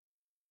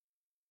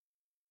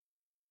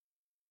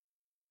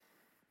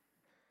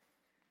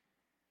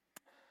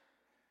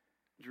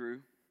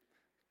Drew,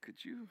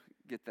 could you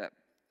get that,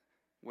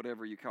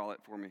 whatever you call it,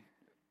 for me?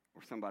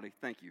 Or somebody?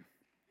 Thank you.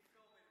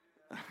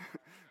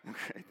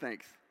 Okay,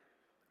 thanks.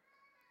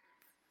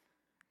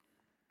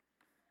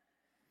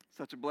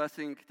 Such a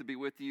blessing to be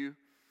with you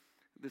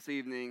this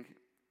evening.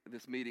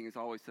 This meeting is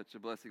always such a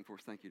blessing for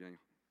us. Thank you, Daniel.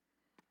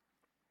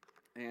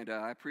 And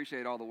I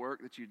appreciate all the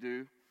work that you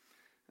do,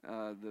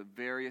 the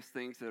various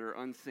things that are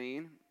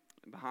unseen,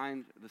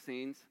 behind the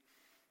scenes,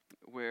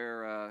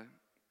 where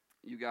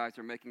you guys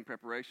are making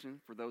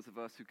preparation for those of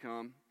us who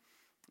come.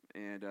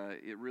 And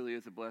it really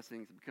is a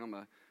blessing to become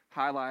a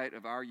highlight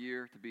of our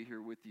year to be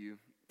here with you.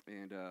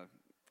 And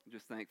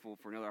just thankful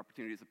for another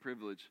opportunity. It's a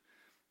privilege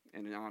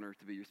and an honor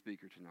to be your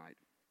speaker tonight.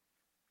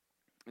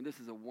 And this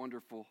is a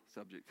wonderful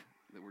subject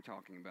that we're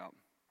talking about.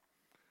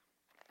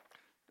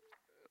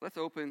 Let's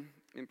open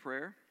in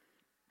prayer.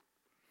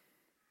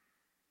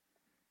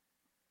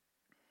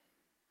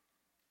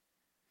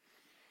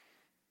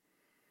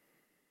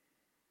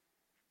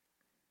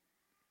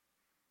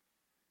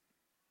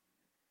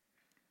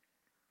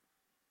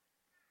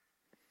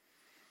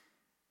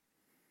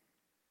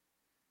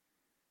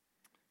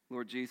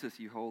 Lord Jesus,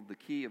 you hold the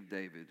key of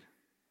David.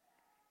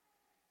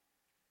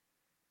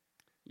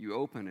 You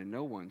open and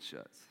no one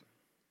shuts.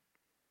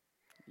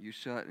 You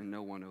shut and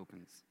no one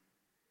opens.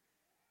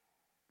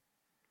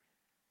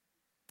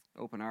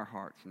 Open our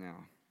hearts now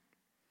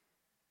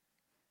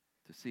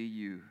to see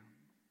you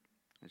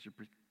as you're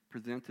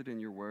presented in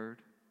your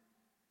word.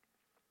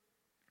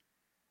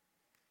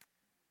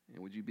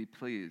 And would you be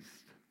pleased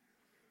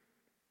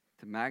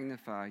to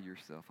magnify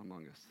yourself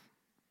among us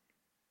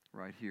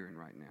right here and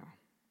right now?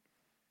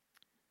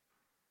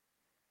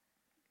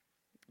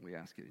 We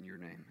ask it in your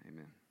name.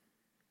 Amen.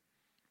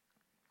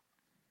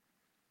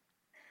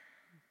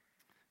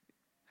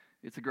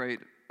 It's a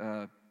great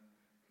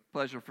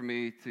pleasure for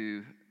me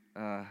to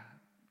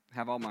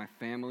have all my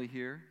family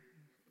here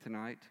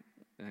tonight,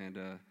 and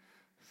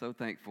so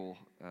thankful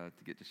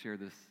to get to share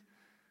this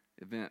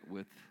event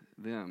with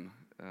them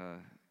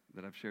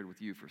that I've shared with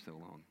you for so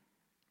long.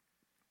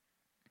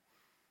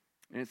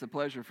 And it's a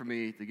pleasure for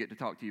me to get to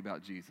talk to you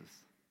about Jesus.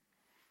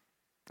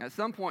 At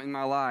some point in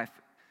my life,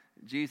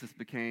 Jesus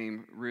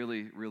became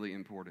really, really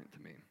important to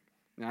me.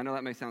 Now, I know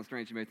that may sound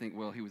strange. You may think,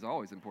 well, he was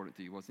always important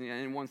to you, wasn't he?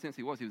 And in one sense,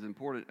 he was. He was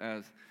important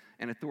as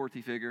an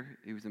authority figure.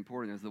 He was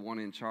important as the one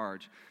in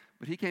charge.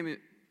 But he came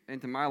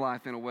into my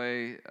life in a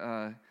way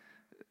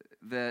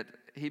that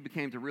he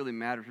became to really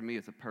matter to me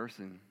as a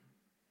person,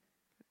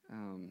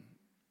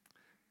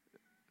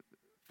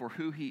 for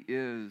who he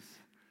is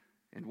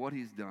and what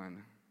he's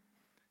done.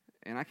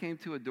 And I came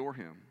to adore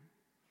him.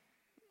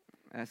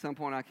 At some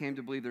point, I came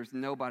to believe there's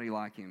nobody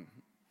like him.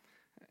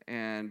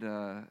 And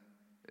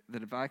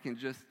that if I can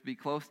just be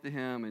close to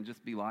him and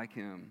just be like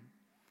him,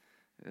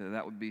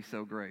 that would be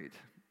so great.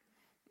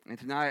 And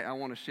tonight I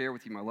want to share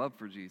with you my love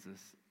for Jesus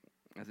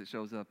as it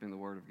shows up in the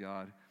Word of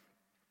God.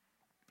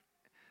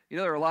 You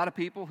know, there are a lot of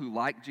people who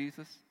like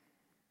Jesus.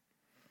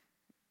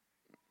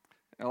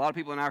 A lot of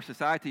people in our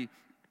society,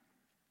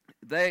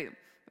 they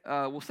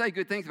will say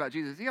good things about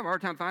Jesus. You have a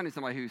hard time finding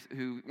somebody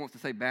who wants to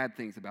say bad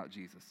things about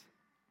Jesus.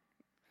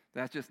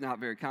 That's just not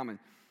very common.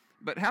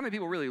 But how many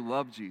people really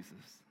love Jesus?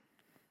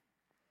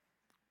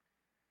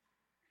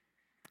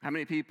 How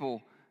many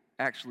people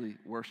actually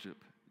worship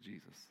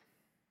Jesus?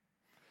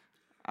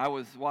 I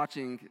was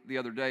watching the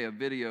other day a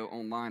video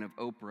online of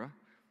Oprah.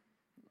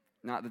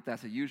 Not that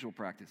that's a usual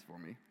practice for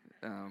me.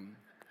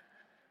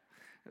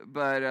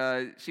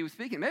 But she was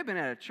speaking, it may have been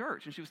at a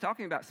church, and she was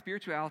talking about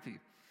spirituality.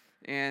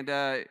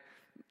 And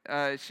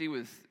she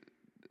was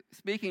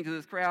speaking to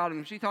this crowd, and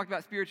when she talked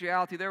about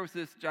spirituality, there was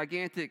this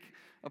gigantic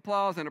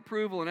applause and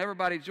approval, and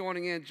everybody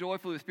joining in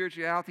joyfully with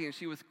spirituality, and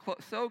she was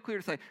so clear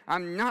to say,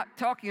 I'm not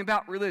talking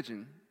about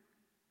religion.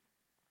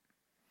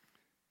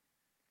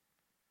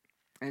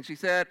 And she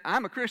said,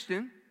 I'm a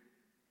Christian.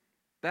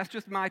 That's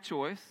just my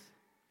choice.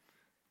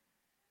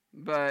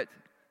 But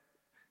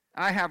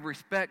I have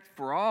respect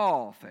for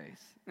all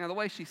faiths. Now, the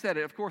way she said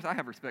it, of course, I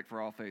have respect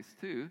for all faiths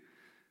too,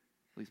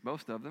 at least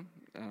most of them.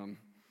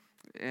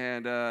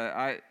 And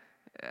I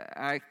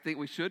think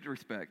we should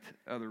respect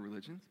other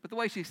religions. But the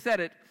way she said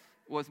it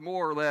was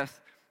more or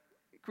less,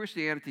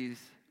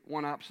 Christianity's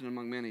one option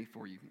among many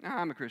for you. Now,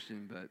 I'm a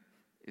Christian, but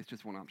it's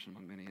just one option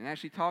among many. And as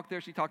she talked there,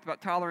 she talked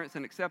about tolerance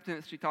and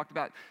acceptance. She talked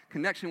about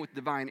connection with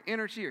divine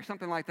energy or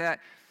something like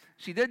that.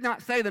 She did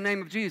not say the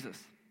name of Jesus.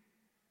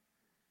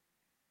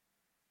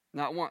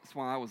 Not once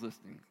while I was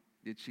listening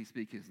did she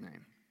speak his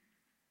name.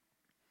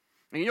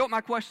 And you know what my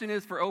question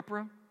is for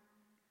Oprah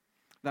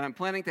that I'm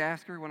planning to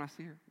ask her when I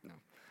see her? No.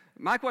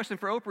 My question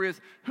for Oprah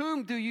is,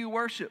 whom do you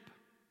worship?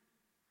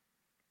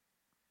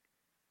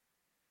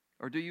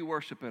 Or do you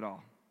worship at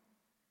all?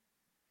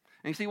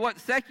 And you see, what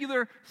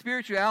secular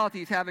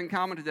spiritualities have in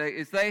common today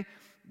is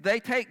they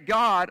take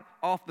God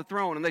off the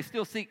throne and they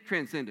still seek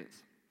transcendence.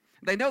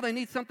 They know they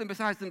need something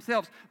besides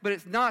themselves, but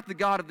it's not the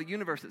God of the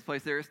universe that's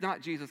placed there. It's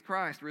not Jesus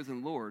Christ,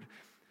 risen Lord.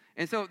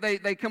 And so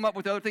they come up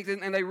with other things,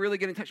 and they really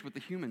get in touch with the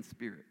human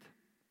spirit.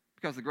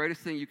 Because the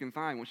greatest thing you can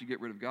find once you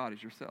get rid of God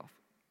is yourself,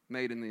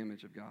 made in the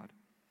image of God.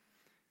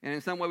 And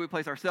in some way we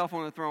place ourselves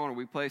on the throne, or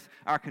we place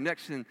our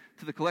connection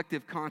to the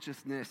collective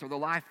consciousness or the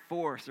life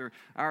force or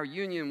our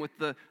union with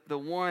the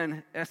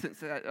one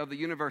essence of the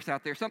universe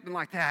out there, something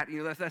like that.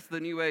 That's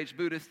the New Age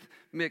Buddhist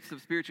mix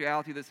of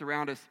spirituality that's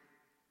around us.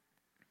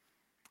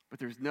 But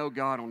there's no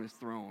God on his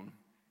throne.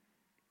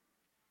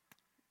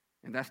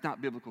 And that's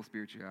not biblical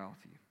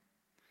spirituality.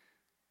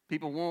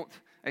 People want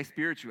a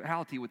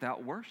spirituality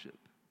without worship.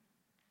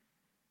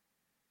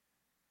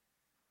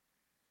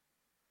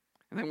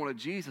 And they want a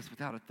Jesus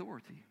without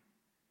authority,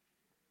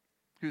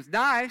 who's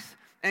nice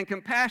and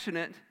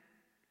compassionate,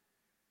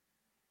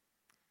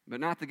 but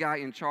not the guy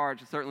in charge,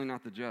 and certainly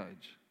not the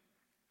judge.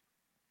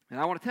 And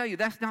I want to tell you,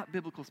 that's not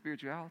biblical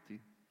spirituality.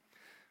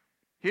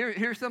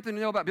 Here's something to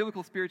know about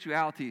biblical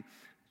spirituality.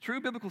 True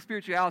biblical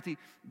spirituality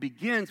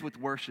begins with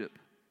worship.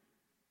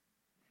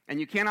 And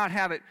you cannot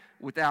have it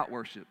without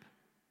worship.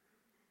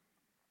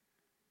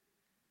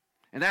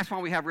 And that's why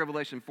we have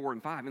Revelation 4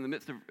 and 5 in the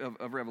midst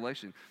of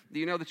Revelation. Do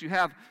you know that you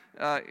have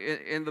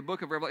in the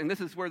book of Revelation, and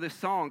this is where this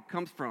song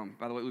comes from,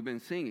 by the way, we've been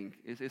singing.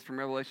 It's from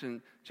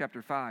Revelation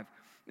chapter 5.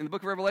 In the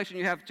book of Revelation,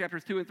 you have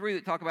chapters 2 and 3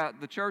 that talk about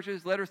the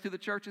churches, letters to the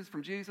churches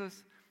from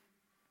Jesus.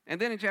 And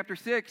then in chapter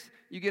 6,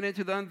 you get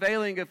into the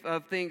unveiling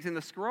of things in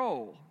the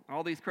scroll,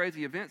 all these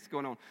crazy events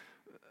going on.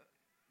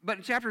 But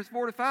in chapters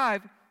 4 to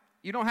 5,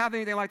 you don't have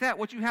anything like that.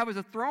 What you have is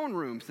a throne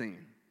room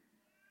scene.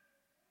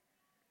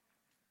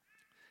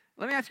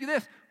 Let me ask you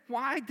this.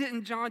 Why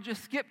didn't John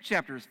just skip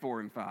chapters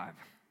 4 and 5?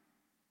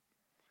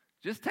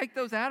 Just take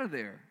those out of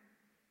there.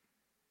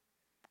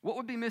 What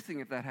would be missing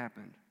if that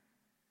happened?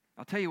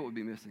 I'll tell you what would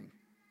be missing.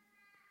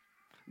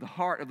 The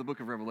heart of the book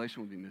of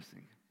Revelation would be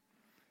missing.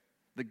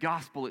 The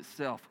gospel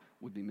itself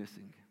would be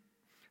missing.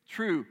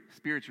 True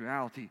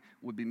spirituality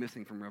would be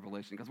missing from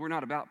Revelation because we're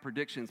not about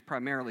predictions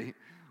primarily.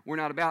 We're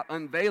not about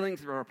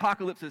unveilings or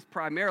apocalypses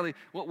primarily.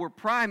 What we're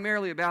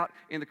primarily about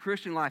in the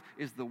Christian life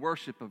is the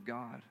worship of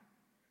God.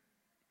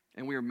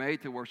 And we are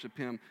made to worship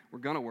him. We're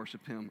going to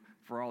worship him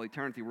for all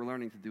eternity. We're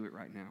learning to do it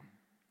right now.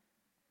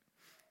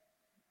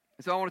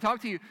 And so I want to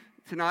talk to you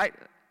tonight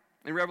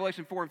in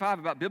Revelation 4 and 5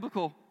 about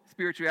biblical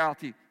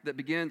spirituality that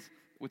begins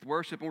with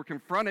worship. And we're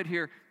confronted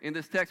here in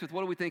this text with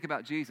what do we think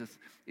about Jesus?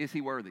 Is he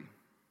worthy?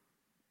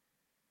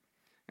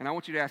 And I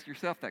want you to ask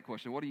yourself that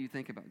question. What do you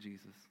think about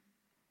Jesus?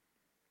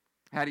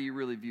 How do you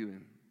really view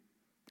him?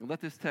 And let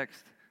this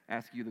text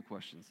ask you the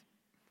questions.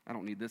 I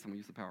don't need this. I'm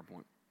going to use the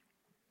PowerPoint.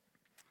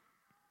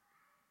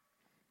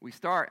 We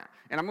start,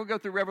 and I'm going to go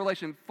through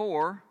Revelation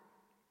 4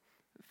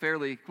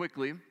 fairly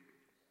quickly.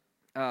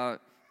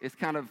 It's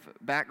kind of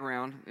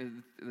background.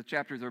 The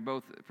chapters are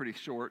both pretty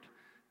short.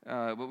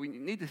 But we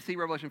need to see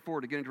Revelation 4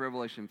 to get into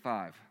Revelation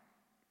 5.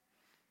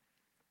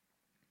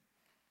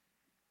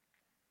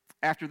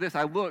 After this,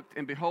 I looked,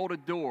 and behold, a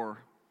door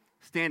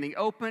standing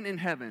open in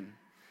heaven.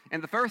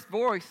 And the first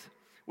voice,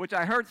 which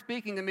I heard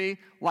speaking to me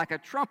like a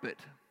trumpet,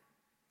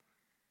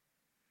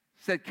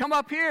 said, "Come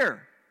up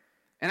here,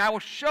 and I will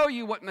show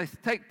you what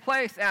must take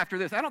place after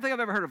this." I don't think I've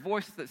ever heard a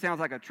voice that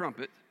sounds like a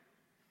trumpet.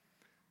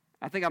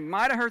 I think I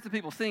might have heard some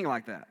people sing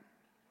like that.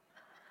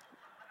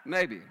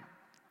 Maybe.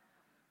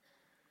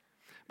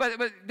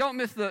 But don't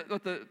miss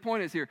what the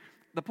point is here.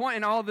 The point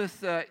in all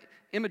this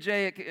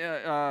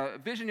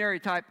imagic, visionary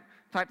type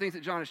things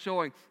that John is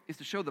showing is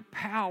to show the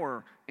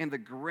power and the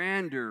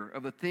grandeur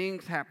of the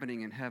things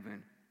happening in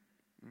heaven.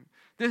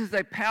 This is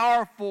a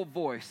powerful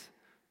voice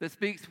that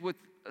speaks with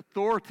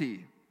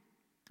authority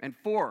and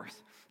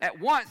force. At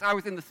once I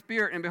was in the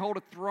Spirit, and behold,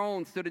 a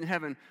throne stood in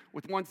heaven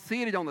with one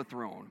seated on the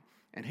throne.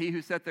 And he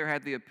who sat there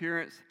had the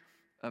appearance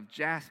of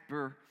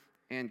jasper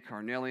and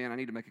carnelian. I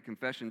need to make a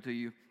confession to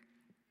you.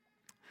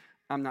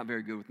 I'm not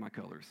very good with my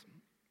colors.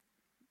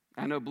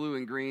 I know blue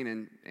and green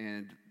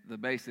and the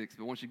basics,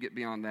 but once you get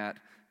beyond that,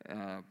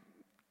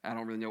 I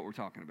don't really know what we're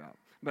talking about.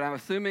 But I'm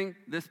assuming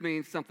this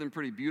means something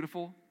pretty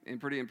beautiful and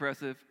pretty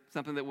impressive,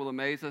 something that will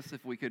amaze us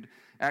if we could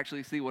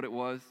actually see what it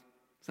was.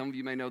 Some of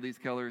you may know these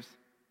colors.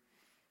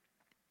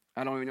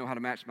 I don't even know how to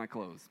match my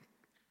clothes.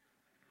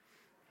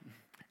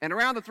 And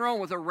around the throne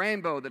was a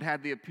rainbow that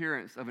had the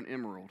appearance of an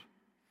emerald.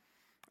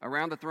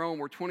 Around the throne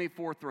were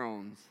 24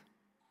 thrones.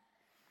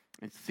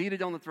 And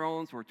seated on the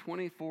thrones were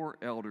 24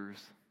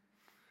 elders,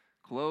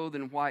 clothed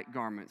in white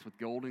garments with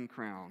golden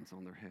crowns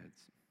on their heads.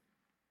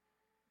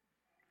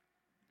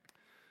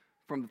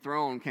 From the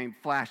throne came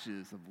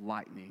flashes of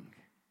lightning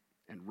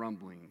and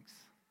rumblings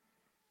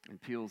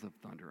and peals of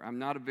thunder. I'm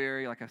not a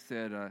very, like I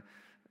said,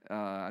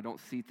 I don't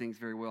see things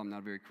very well. I'm not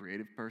a very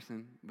creative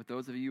person. But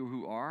those of you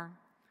who are,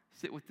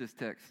 sit with this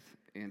text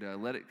and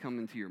let it come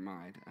into your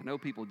mind. I know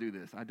people do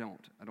this. I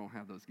don't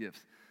have those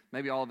gifts.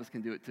 Maybe all of us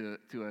can do it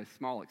to a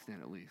small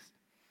extent at least.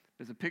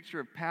 There's a picture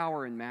of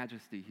power and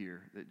majesty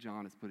here that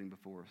John is putting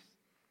before us.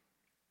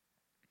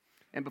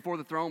 And before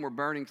the throne were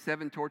burning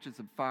 7 torches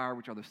of fire,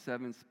 which are the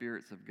 7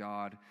 spirits of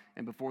God.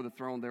 And before the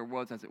throne there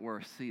was, as it were,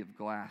 a sea of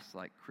glass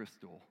like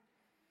crystal.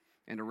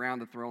 And around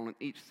the throne, on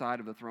each side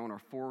of the throne,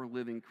 are 4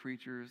 living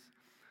creatures,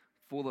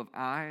 full of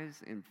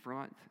eyes in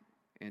front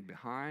and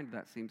behind.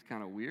 That seems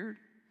kind of weird.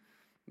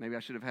 Maybe I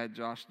should have had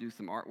Josh do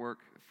some artwork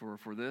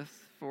for this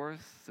for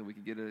us so we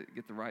could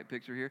get the right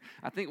picture here.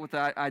 I think what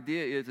the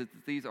idea is that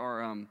these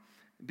are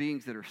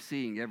beings that are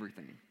seeing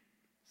everything.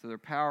 So they're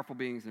powerful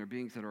beings, and they're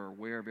beings that are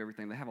aware of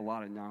everything. They have a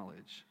lot of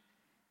knowledge.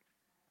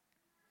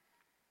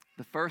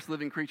 The first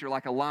living creature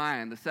like a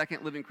lion, the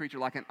second living creature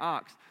like an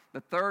ox,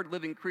 the third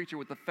living creature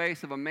with the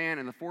face of a man,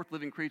 and the fourth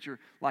living creature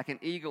like an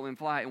eagle in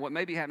flight. And what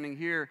may be happening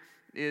here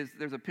is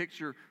there's a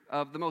picture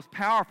of the most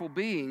powerful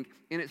being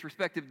in its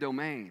respective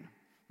domain.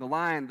 The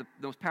lion, the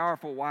most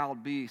powerful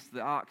wild beast,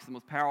 the ox, the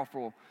most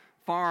powerful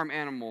farm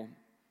animal,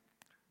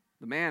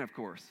 the man, of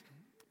course,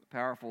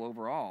 powerful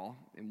overall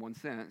in one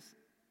sense,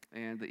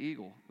 and the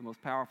eagle, the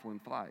most powerful in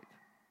flight.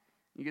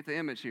 You get the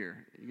image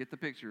here. You get the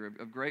picture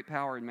of great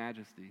power and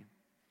majesty.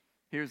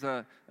 Here's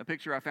a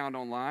picture I found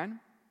online.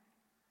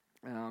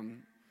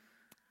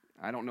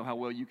 I don't know how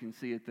well you can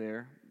see it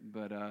there,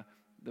 but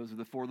those are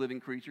the four living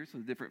creatures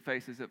with different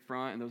faces up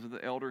front, and those are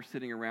the elders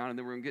sitting around, and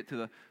then we're going to get to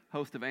the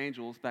host of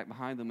angels back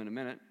behind them in a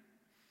minute.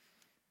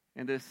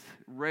 And this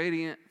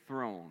radiant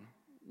throne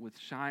with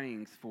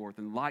shinings forth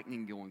and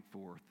lightning going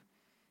forth.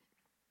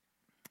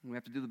 We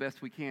have to do the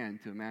best we can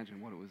to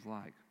imagine what it was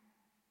like.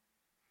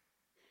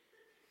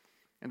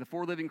 And the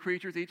four living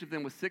creatures, each of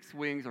them with 6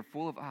 wings, are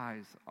full of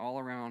eyes all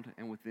around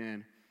and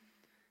within.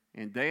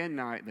 And day and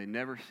night they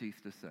never cease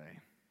to say,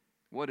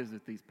 what is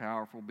it these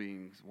powerful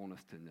beings want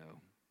us to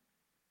know?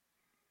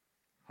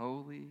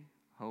 Holy,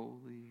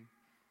 holy,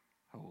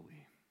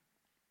 holy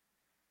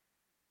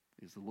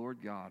is the Lord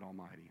God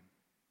Almighty,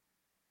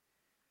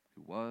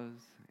 who was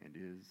and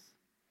is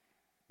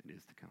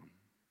to come.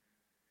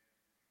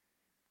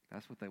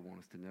 That's what they want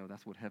us to know.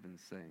 That's what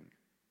heaven's saying.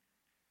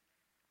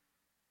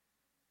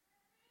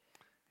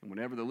 And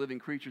whenever the living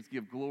creatures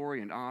give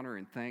glory and honor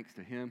and thanks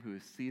to him who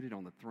is seated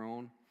on the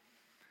throne,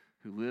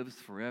 who lives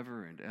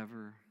forever and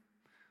ever,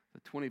 the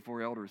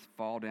 24 elders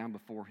fall down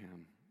before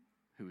him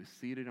who is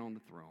seated on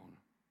the throne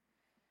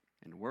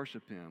and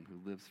worship him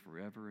who lives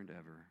forever and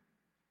ever.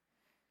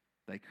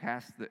 They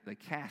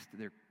cast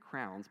their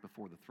crowns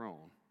before the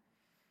throne,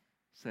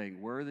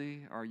 saying, worthy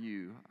are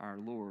you, our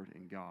Lord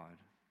and God,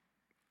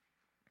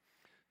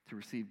 to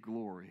receive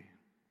glory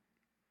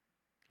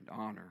and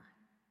honor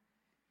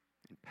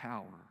and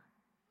power.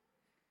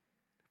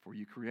 For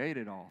you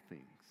created all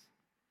things,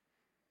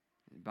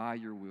 and by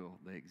your will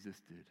they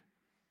existed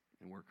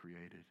and were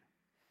created.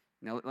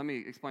 Now let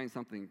me explain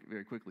something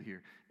very quickly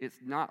here. It's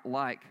not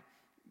like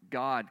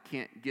God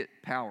can't get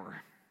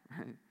power,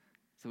 right?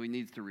 So he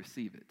needs to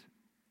receive it.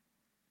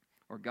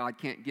 Or God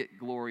can't get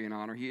glory and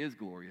honor. He is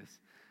glorious.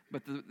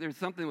 But there's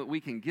something that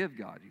we can give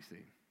God, you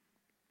see.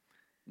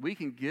 We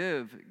can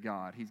give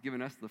God. He's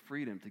given us the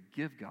freedom to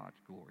give God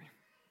glory.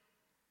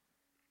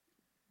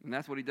 And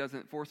that's what he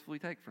doesn't forcefully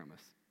take from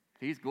us.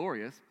 He's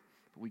glorious,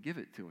 but we give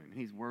it to him. And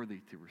he's worthy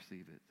to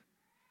receive it.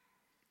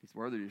 He's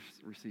worthy to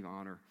receive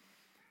honor.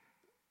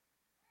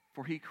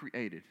 For he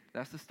created.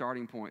 That's the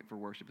starting point for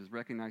worship, is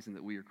recognizing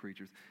that we are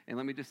creatures. And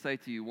let me just say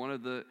to you, one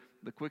of the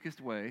quickest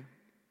ways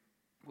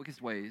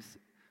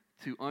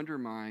to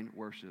undermine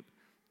worship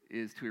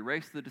is to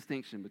erase the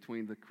distinction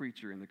between the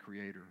creature and the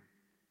creator.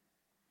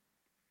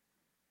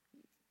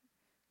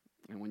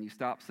 And when you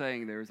stop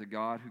saying there is a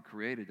God who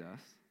created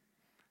us,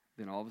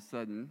 then all of a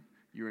sudden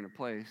you're in a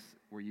place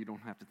where you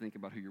don't have to think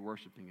about who you're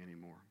worshiping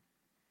anymore.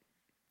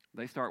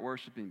 They start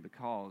worshiping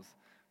because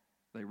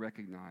they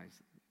recognize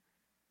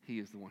he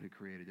is the one who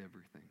created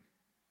everything.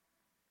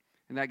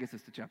 And that gets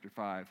us to chapter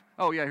 5.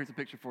 Oh yeah, here's a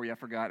picture for you. I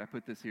forgot. I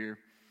put this here.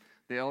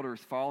 The elders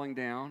falling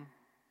down.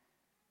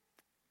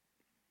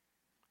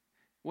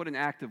 What an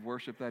act of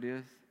worship that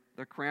is.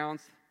 Their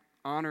crowns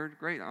honored,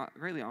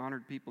 greatly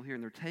honored people here,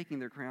 and they're taking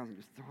their crowns and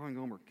just throwing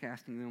them or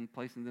casting them,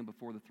 placing them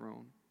before the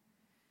throne.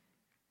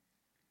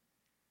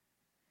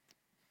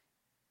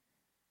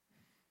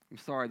 I'm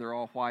sorry, they're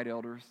all white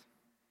elders.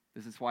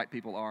 This is white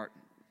people art.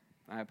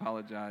 I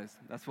apologize.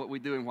 That's what we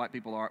do in white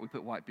people art. We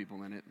put white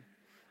people in it.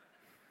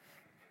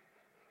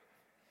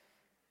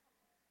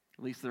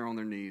 At least they're on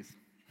their knees,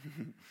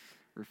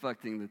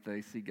 reflecting that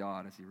they see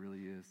God as he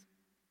really is.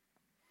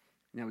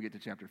 Now we get to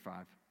chapter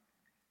 5.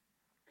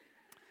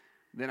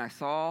 Then I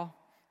saw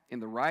in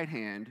the right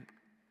hand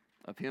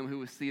of him who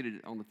was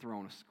seated on the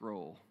throne a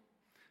scroll,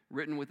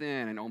 written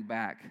within and on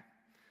back,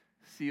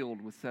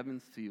 sealed with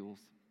 7 seals.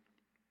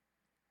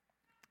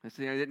 And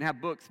see, they didn't have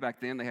books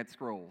back then. They had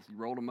scrolls. You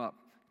rolled them up,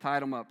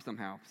 tied them up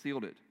somehow,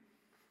 sealed it.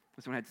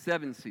 This one had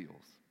 7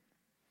 seals.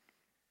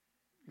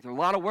 There's a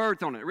lot of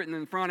words on it, written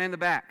in the front and the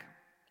back.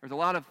 There's a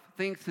lot of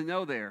things to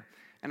know there.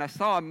 And I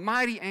saw a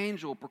mighty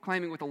angel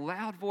proclaiming with a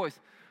loud voice,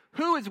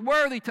 "Who is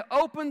worthy to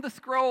open the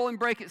scroll and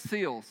break its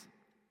seals?"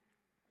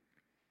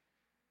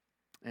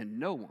 And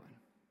no one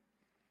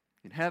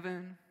in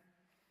heaven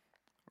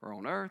or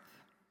on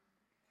earth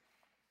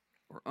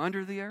or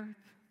under the earth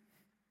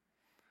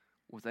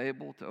was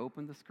able to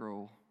open the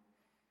scroll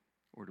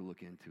or to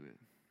look into it.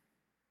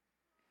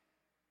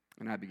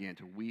 And I began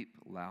to weep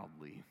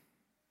loudly,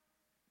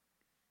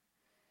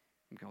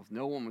 because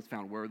no one was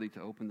found worthy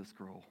to open the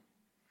scroll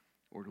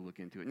or to look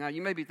into it. Now,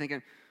 you may be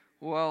thinking,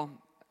 well,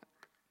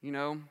 You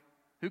know,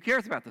 who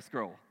cares about the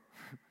scroll?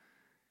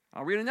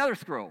 I'll read another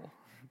scroll.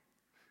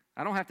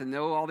 I don't have to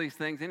know all these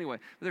things anyway.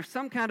 But there's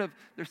some kind of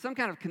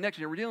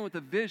connection. We're dealing with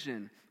a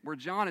vision where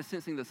John is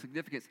sensing the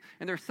significance.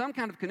 And there's some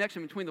kind of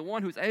connection between the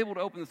one who's able to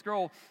open the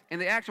scroll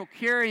and the actual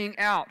carrying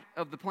out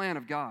of the plan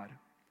of God.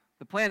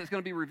 The plan that's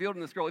going to be revealed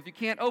in the scroll. If you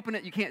can't open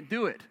it, you can't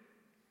do it.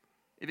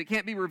 If it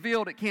can't be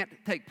revealed, it can't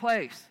take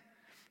place.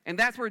 And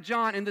that's where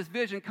John, in this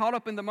vision, caught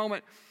up in the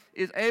moment,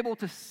 is able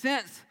to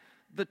sense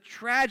the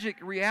tragic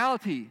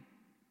reality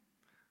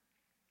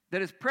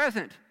that is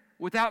present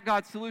without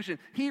God's solution.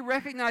 He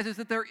recognizes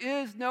that there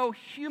is no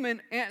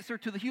human answer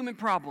to the human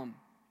problem.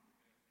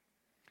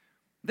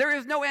 There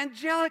is no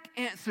angelic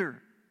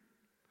answer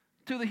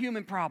to the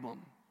human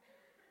problem.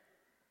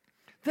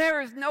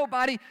 There is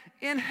nobody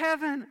in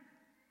heaven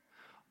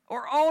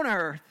or on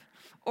earth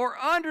or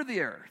under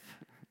the earth.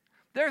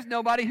 There's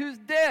nobody who's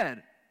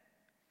dead.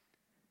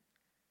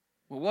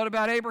 Well, what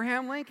about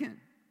Abraham Lincoln?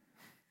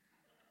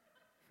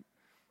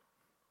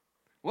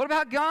 What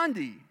about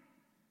Gandhi?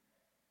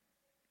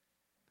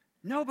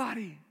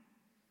 Nobody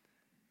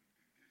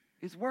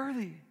is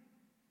worthy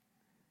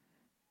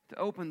to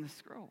open the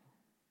scroll.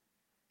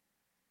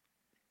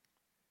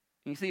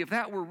 And you see, if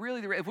that were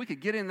really if we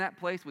could get in that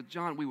place with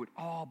John, we would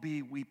all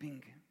be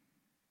weeping.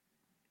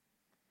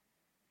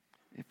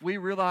 If we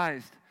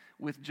realized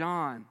with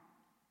John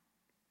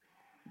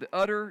the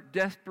utter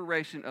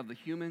desperation of the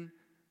human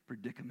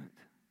predicament,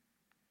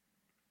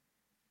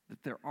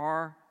 that there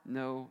are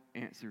no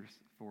answers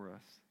for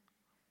us,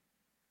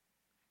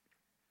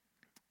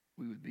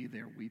 we would be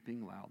there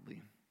weeping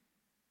loudly.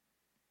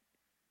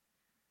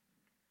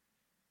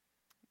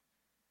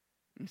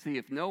 You see,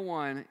 if no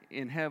one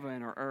in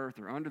heaven or earth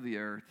or under the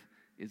earth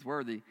is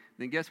worthy,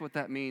 then guess what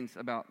that means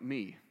about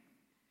me?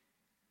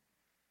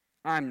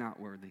 I'm not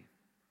worthy.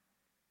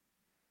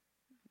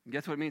 And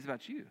guess what it means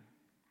about you?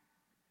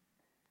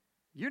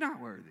 You're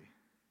not worthy.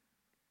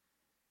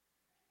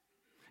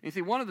 And you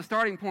see, one of the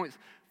starting points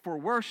for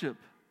worship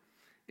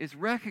is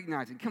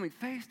recognizing, coming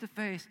face to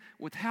face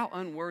with how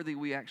unworthy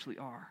we actually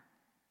are.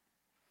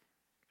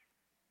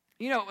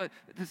 You know,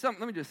 let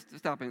me just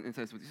stop and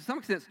say this with you. To some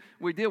extent,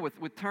 we deal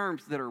with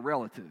terms that are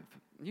relative.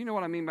 You know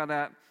what I mean by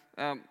that?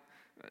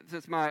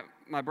 Since my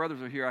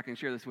brothers are here, I can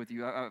share this with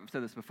you. I've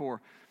said this before.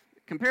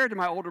 Compared to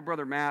my older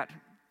brother, Matt,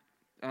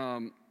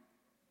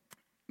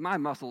 my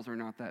muscles are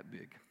not that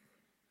big.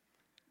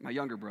 My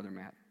younger brother,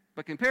 Matt.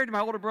 But compared to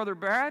my older brother,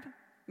 Brad,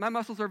 my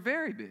muscles are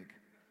very big.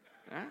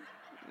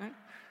 Right?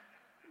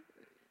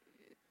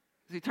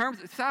 See,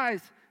 terms of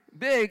size,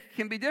 big,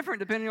 can be different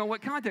depending on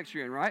what context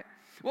you're in, right?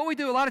 What we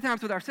do a lot of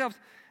times with ourselves,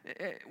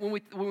 when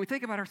we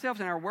think about ourselves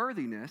and our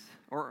worthiness,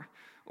 or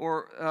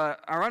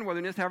our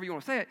unworthiness, however you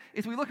want to say it,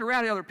 is we look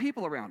around at other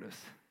people around us.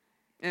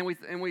 And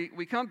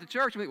we come to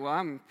church and we think, well,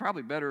 I'm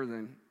probably better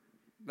than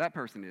that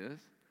person is.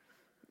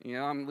 You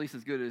know, I'm at least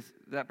as good as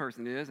that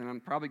person is, and I'm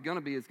probably going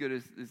to be as good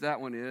as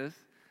that one is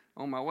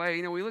on my way.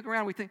 You know, we look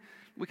around,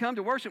 we come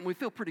to worship, and we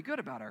feel pretty good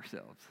about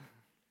ourselves.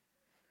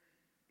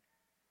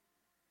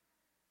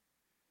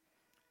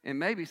 And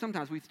maybe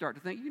sometimes we start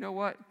to think, you know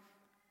what?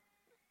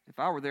 If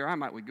I were there, I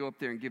would go up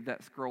there and give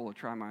that scroll a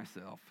try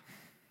myself.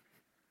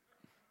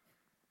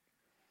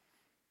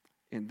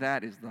 And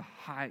that is the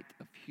height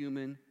of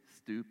human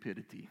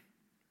stupidity.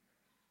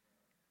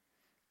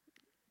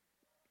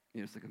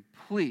 It's a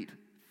complete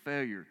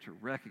failure to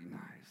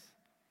recognize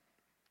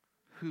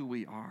who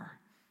we are.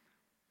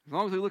 As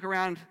long as we look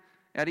around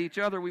at each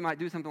other, we might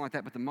do something like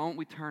that. But the moment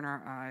we turn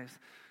our eyes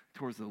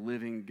towards the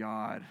living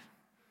God,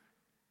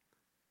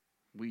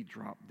 we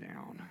drop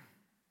down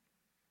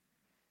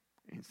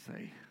and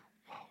say,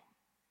 whoa,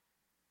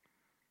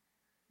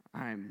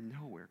 I am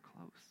nowhere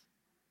close.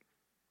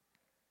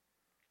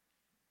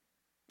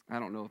 I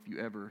don't know if you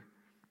ever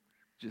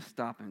just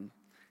stop and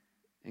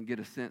get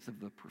a sense of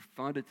the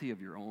profundity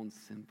of your own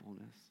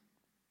sinfulness.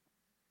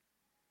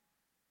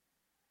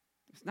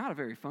 It's not a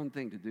very fun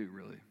thing to do,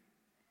 really.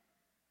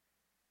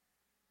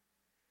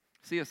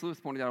 C.S. Lewis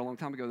pointed out a long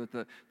time ago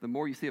that the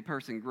more you see a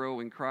person grow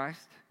in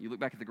Christ, you look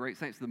back at the great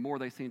saints, the more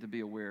they seem to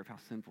be aware of how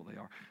sinful they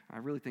are. I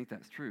really think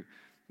that's true.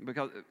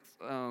 Because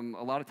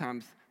a lot of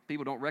times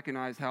people don't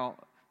recognize how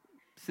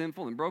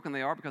sinful and broken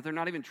they are because they're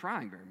not even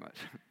trying very much.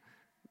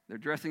 They're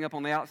dressing up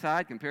on the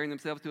outside, comparing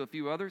themselves to a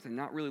few others, and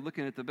not really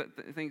looking at the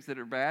things that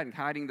are bad and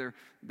hiding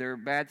their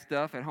bad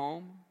stuff at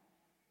home.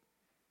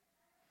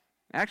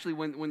 Actually,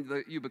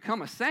 when you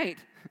become a saint,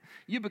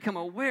 you become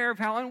aware of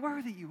how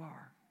unworthy you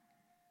are.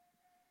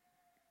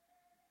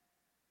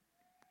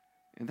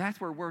 And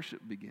that's where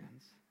worship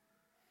begins.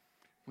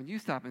 When you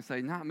stop and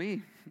say, not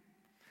me.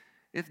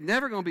 It's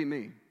never going to be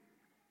me.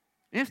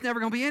 It's never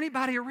going to be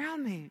anybody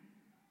around me.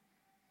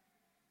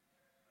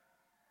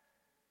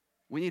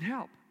 We need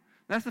help.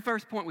 That's the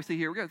first point we see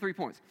here. We've got 3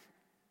 points.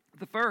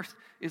 The first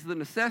is the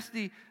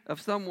necessity of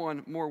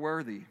someone more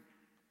worthy.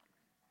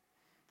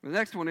 The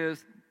next one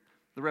is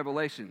the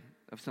revelation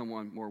of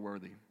someone more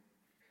worthy.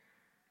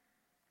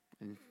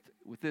 And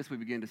with this, we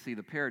begin to see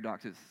the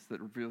paradoxes that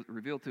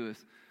reveal to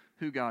us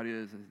who God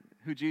is and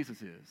who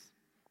Jesus is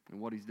and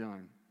what he's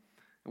done.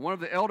 And one of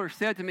the elders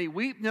said to me,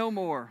 "Weep no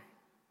more.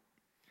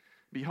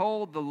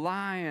 Behold, the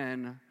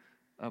Lion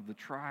of the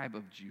tribe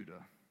of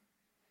Judah,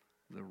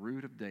 the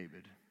root of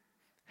David,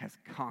 has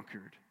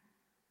conquered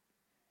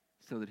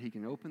so that he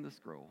can open the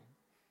scroll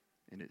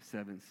and its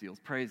 7 seals."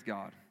 Praise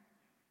God.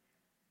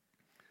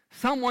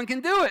 Someone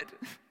can do it.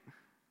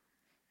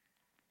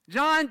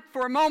 John,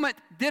 for a moment,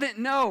 didn't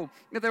know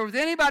that there was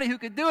anybody who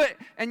could do it,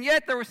 and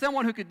yet there was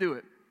someone who could do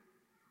it.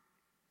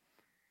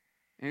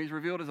 And he's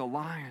revealed as a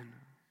lion.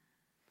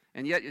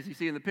 And yet, as you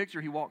see in the picture,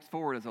 he walks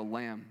forward as a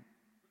lamb.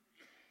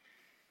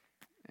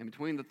 And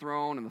between the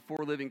throne and the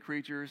 4 living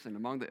creatures and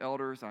among the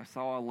elders, I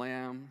saw a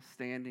lamb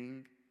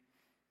standing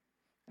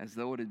as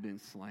though it had been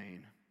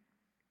slain,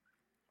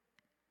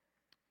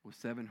 with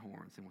 7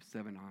 horns and with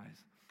 7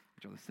 eyes,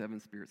 which are the 7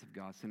 spirits of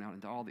God sent out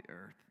into all the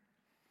earth.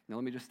 Now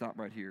let me just stop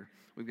right here.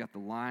 We've got the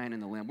lion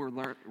and the lamb. We're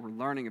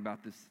learning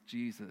about this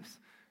Jesus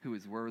who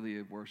is worthy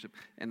of worship.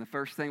 And the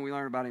first thing we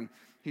learn about him,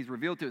 he's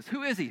revealed to us.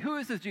 Who is he? Who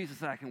is this Jesus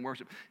that I can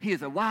worship? He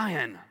is a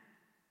lion.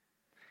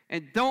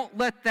 And don't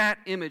let that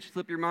image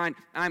slip your mind.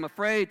 I'm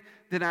afraid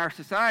that in our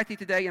society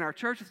today, in our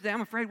churches today,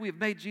 I'm afraid we have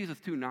made Jesus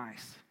too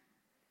nice.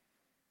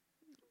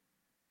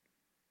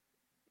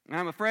 And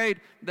I'm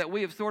afraid that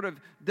we have sort of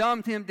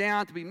dumbed him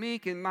down to be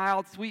meek and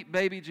mild, sweet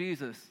baby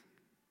Jesus.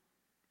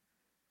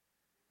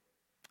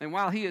 And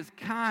while he is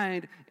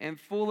kind and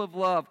full of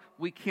love,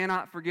 we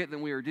cannot forget that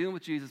when we are dealing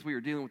with Jesus, we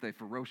are dealing with a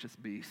ferocious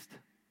beast.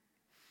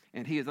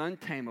 And he is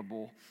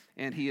untamable,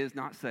 and he is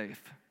not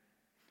safe.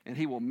 And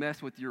he will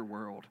mess with your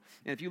world.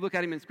 And if you look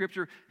at him in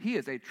Scripture, he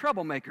is a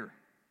troublemaker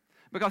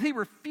because he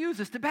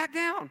refuses to back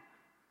down.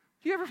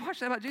 Do you ever watch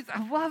that about Jesus?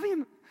 I love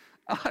him.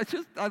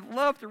 I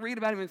love to read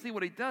about him and see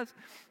what he does.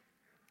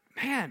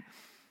 Man,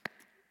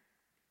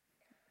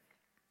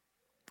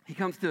 he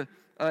comes to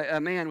a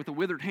man with a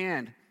withered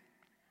hand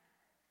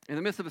in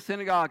the midst of a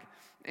synagogue,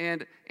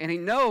 and he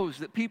knows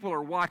that people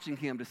are watching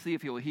him to see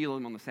if he'll heal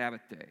him on the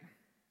Sabbath day.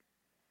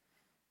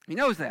 He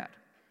knows that.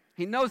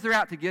 He knows they're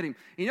out to get him.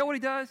 You know what he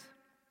does?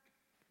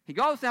 He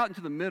goes out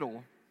into the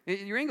middle.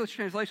 Your English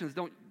translations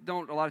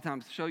don't a lot of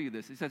times show you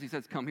this. He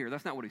says, "Come here."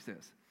 That's not what he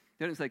says.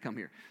 He doesn't say, "Come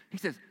here." He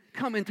says,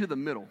 "Come into the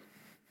middle."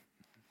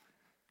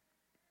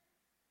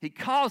 He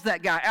calls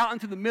that guy out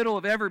into the middle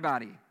of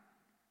everybody.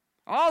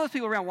 All those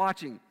people around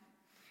watching.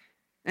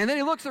 And then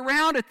he looks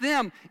around at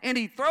them and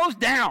he throws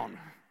down.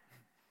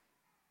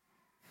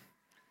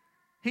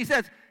 He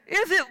says,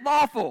 "Is it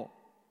lawful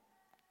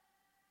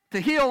to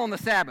heal on the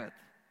Sabbath?"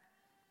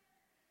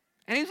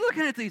 And he's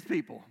looking at these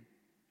people.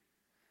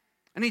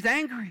 And he's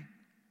angry.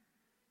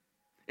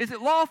 Is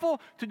it lawful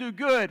to do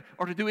good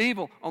or to do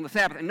evil on the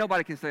Sabbath? And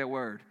nobody can say a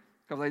word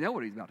because they know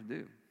what he's about to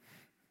do.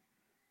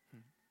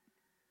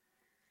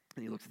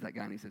 And he looks at that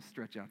guy and he says,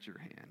 "Stretch out your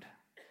hand."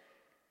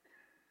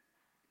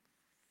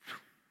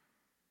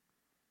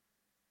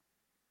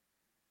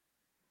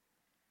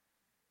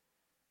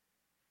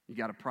 You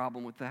got a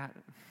problem with that?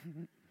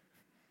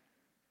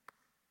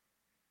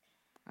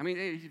 I mean,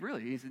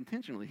 he's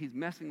intentionally, he's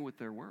messing with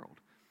their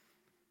world.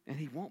 And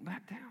he won't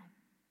back down.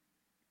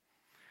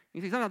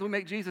 You see, sometimes we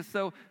make Jesus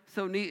so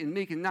neat and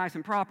meek and nice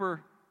and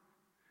proper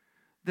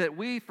that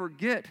we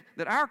forget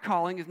that our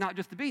calling is not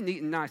just to be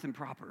neat and nice and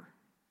proper.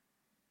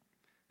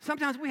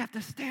 Sometimes we have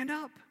to stand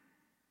up.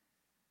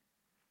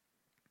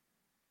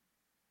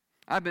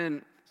 I've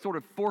been sort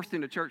of forced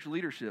into church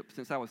leadership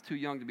since I was too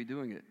young to be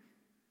doing it.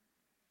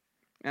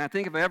 And I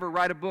think if I ever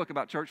write a book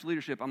about church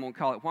leadership, I'm going to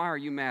call it, "Why Are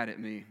You Mad at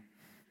Me?"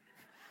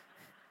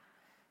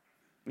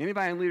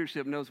 Anybody in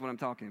leadership knows what I'm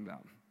talking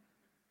about.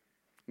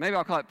 Maybe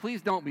I'll call it,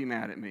 "Please Don't Be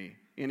Mad at Me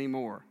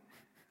Anymore."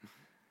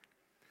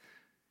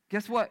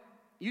 Guess what?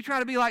 You try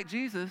to be like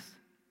Jesus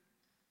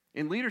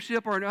in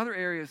leadership or in other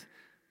areas,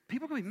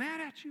 people are going to be mad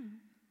at you.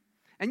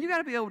 And you got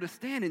to be able to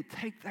stand and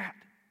take that.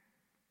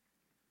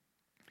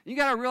 You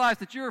got to realize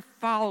that you're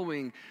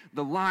following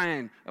the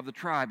Lion of the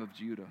tribe of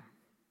Judah.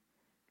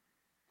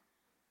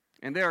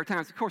 And there are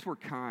times, of course, we're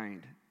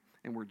kind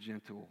and we're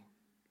gentle.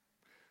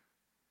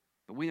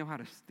 But we know how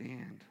to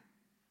stand.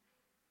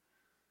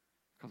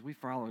 Because we're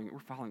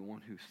following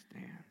one who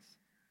stands.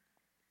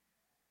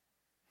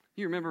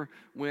 You remember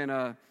when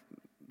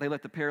they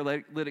let the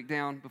paralytic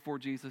down before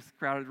Jesus,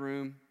 crowded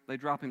room, they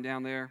drop him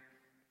down there.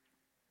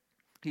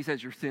 He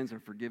says, "Your sins are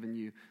forgiven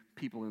you."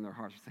 People in their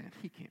hearts are saying,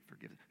 "He can't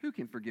forgive it. Who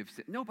can forgive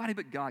sin? Nobody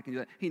but God can do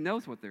that." He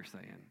knows what they're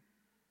saying.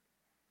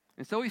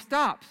 And so he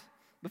stops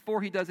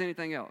before he does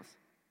anything else.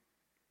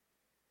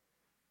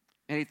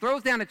 And he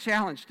throws down a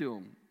challenge to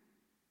them.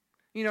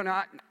 You know,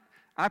 now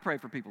I pray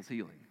for people's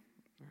healing.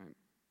 Right?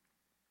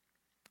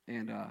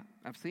 And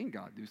I've seen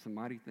God do some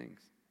mighty things.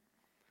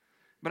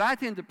 But I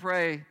tend to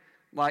pray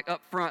like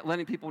up front,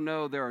 letting people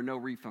know there are no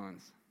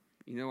refunds.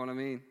 You know what I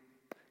mean?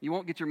 You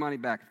won't get your money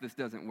back if this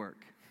doesn't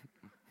work.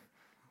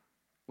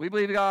 We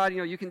believe God,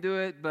 you can do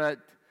it, but,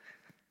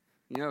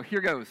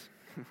 here goes.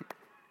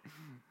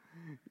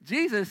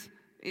 Jesus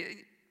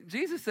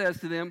says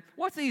to them,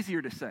 "What's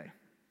easier to say?"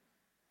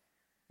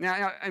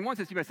 Now, in one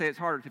sense, you might say it's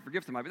harder to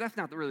forgive somebody, but that's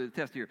not really the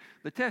test here.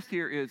 The test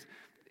here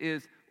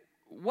is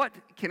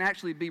what can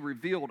actually be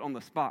revealed on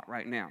the spot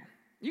right now.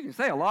 You can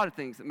say a lot of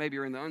things that maybe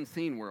are in the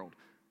unseen world,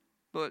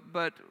 but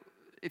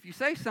if you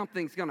say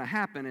something's going to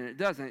happen and it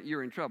doesn't,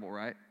 you're in trouble,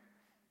 right?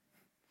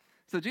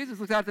 So Jesus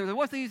looks out there and says,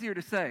 what's easier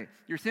to say?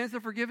 Your sins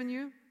are forgiven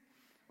you,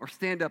 or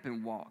stand up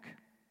and walk?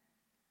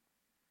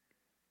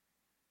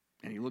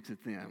 And he looks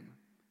at them,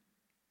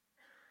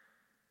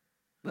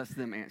 lets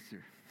them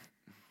answer.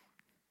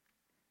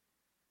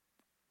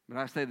 But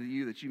I say to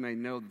you that you may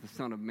know that the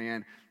Son of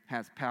Man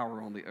has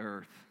power on the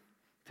earth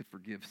to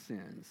forgive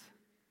sins.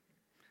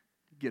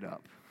 Get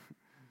up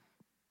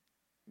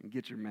and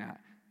get your mat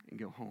and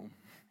go home.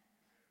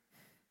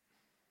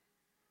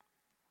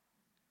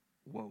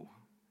 Whoa,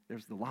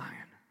 there's the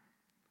lion.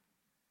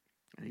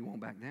 And he won't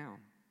back down.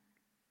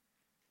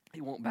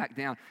 He won't back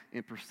down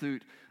in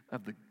pursuit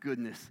of the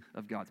goodness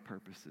of God's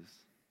purposes.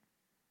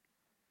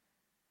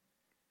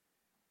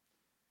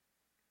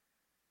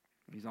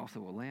 He's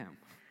also a lamb.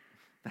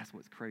 That's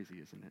what's crazy,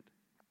 isn't it?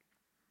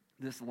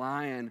 This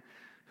lion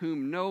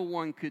whom no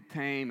one could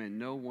tame and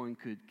no one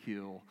could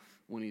kill,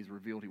 when he's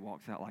revealed, he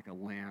walks out like a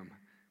lamb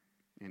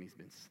and he's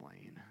been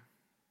slain.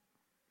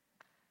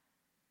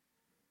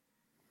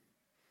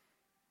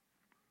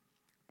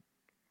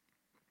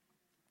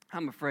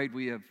 I'm afraid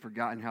we have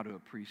forgotten how to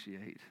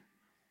appreciate.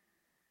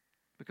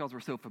 Because we're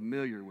so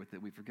familiar with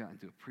it, we've forgotten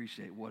to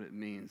appreciate what it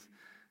means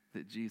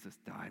that Jesus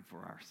died for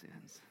our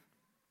sins.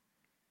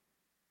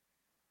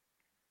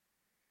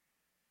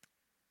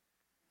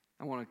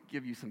 I want to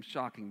give you some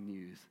shocking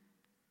news.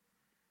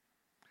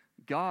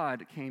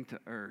 God came to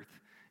earth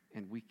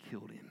and we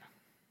killed him.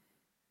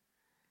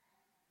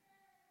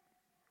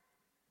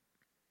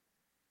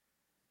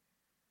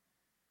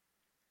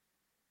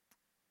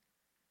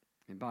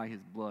 And by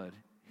his blood,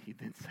 he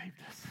then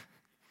saved us.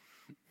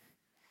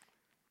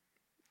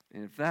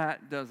 And if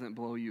that doesn't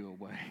blow you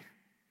away,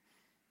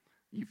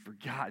 you've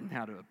forgotten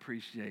how to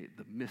appreciate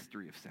the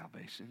mystery of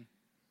salvation.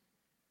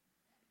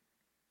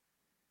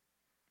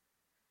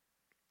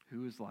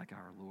 Who is like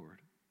our Lord?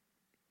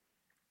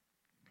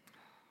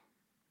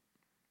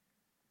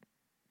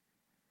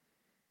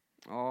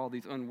 All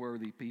these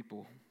unworthy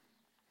people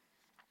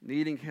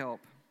needing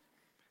help,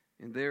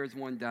 and there is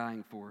one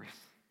dying for us.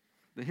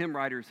 The hymn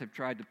writers have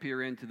tried to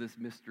peer into this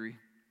mystery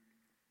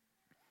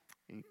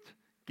and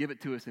give it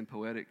to us in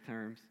poetic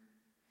terms.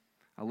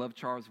 I love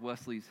Charles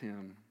Wesley's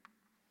hymn,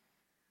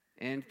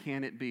 "And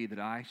can it be that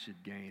I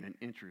should gain an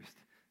interest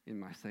in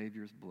my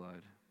Savior's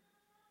blood?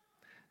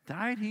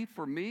 Died he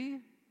for me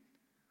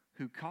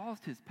who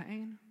caused his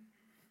pain?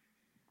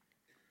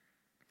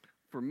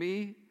 For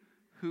me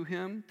who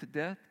him to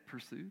death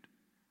pursued?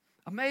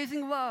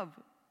 Amazing love!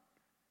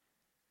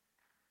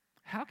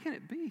 How can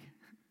it be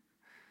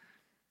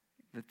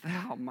that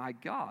thou, my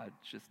God,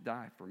 shouldst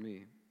die for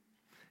me?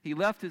 He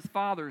left his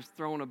Father's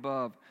throne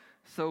above,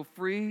 so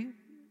free,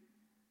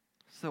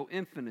 so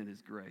infinite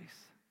is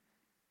grace.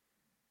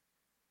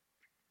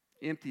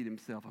 Emptied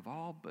himself of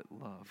all but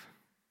love.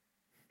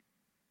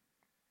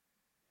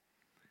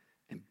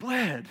 And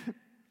bled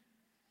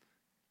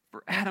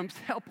for Adam's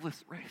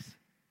helpless race.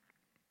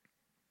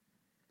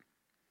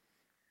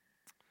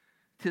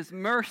 'Tis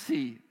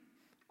mercy,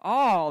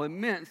 all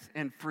immense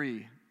and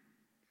free.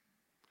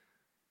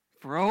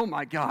 For, oh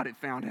my God, it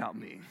found out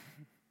me.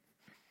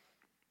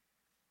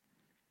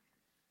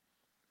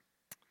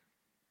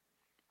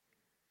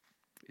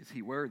 Is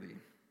he worthy?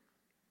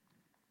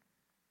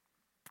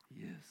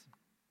 He is.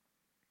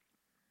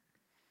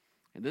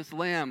 And this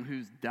lamb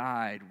who's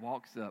died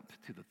walks up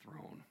to the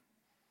throne.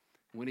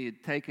 When he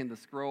had taken the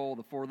scroll,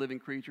 the 4 living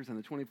creatures and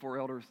the 24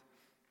 elders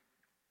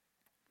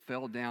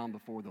fell down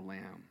before the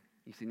lamb.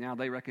 You see, now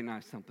they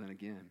recognize something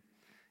again.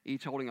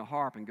 Each holding a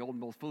harp and golden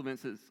bowls full of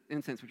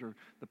incense, which are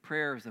the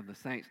prayers of the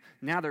saints.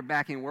 Now they're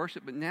back in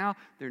worship, but now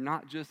they're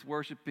not just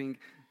worshiping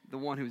the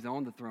one who's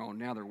on the throne.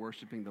 Now they're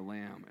worshiping the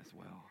Lamb as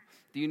well.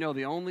 Do you know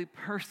the only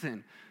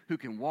person who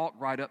can walk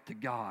right up to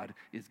God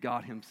is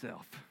God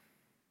himself?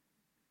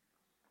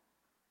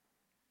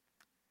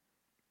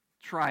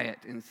 Try it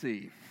and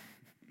see.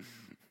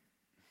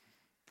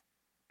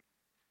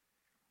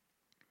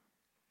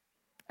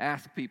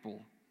 Ask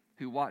people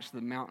who watched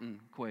the mountain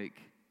quake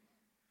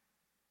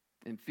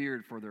and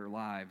feared for their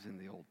lives in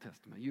the Old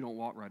Testament. You don't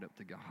walk right up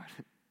to God,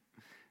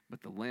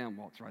 but the Lamb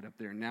walks right up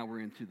there. And now we're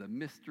into the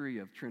mystery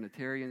of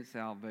Trinitarian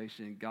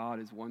salvation. God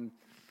is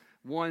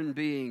one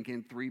being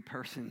in 3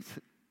 persons,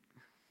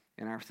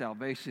 and our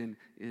salvation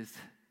is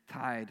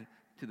tied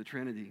to the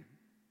Trinity.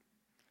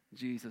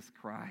 Jesus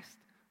Christ,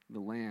 the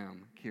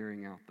Lamb,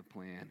 carrying out the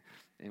plan.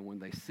 And when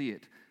they see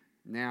it,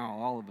 now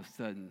all of a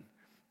sudden,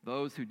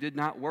 those who did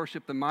not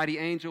worship the mighty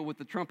angel with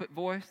the trumpet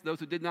voice, those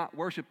who did not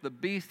worship the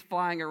beast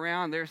flying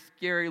around, their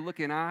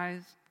scary-looking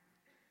eyes,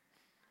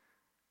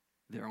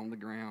 they're on the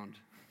ground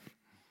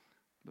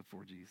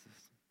before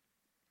Jesus.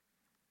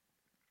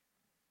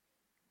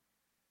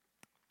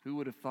 Who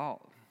would have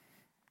thought?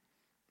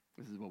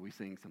 This is what we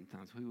sing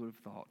sometimes. Who would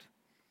have thought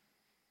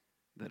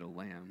that a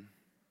lamb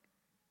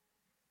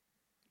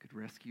could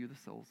rescue the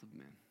souls of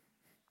men?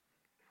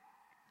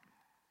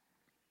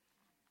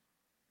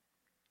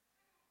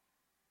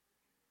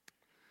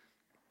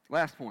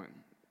 Last point.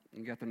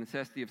 You got the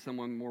necessity of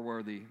someone more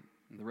worthy,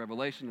 and the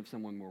revelation of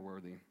someone more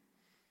worthy.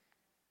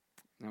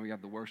 Now we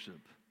have the worship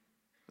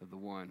of the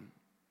one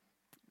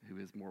who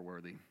is more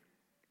worthy.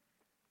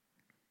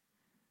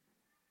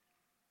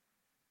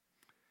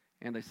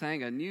 And they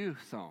sang a new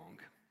song.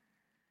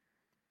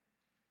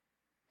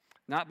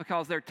 Not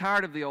because they're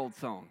tired of the old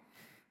song.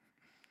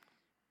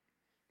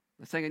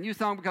 They sang a new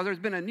song because there's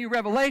been a new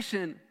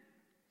revelation.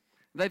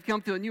 They've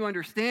come to a new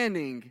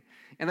understanding,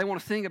 and they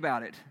want to sing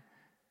about it.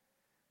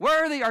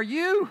 Worthy are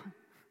you.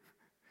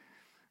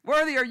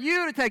 Worthy are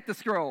you to take the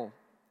scroll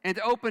and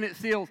to open its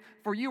seals,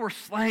 for you were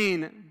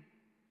slain.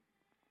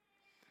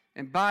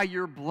 And by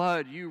your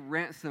blood you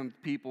ransomed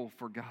people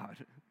for God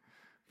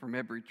from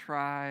every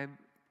tribe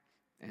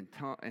and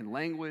tongue and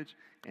language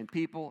and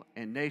people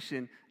and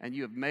nation, and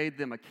you have made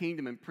them a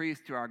kingdom and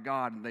priests to our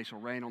God, and they shall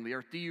reign on the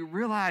earth. Do you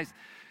realize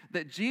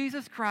that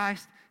Jesus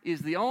Christ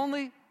is the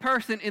only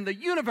person in the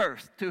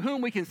universe to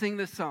whom we can sing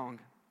this song?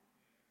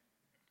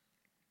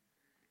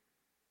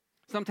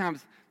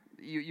 Sometimes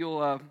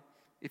you'll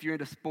if you're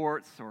into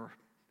sports or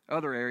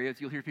other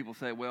areas, you'll hear people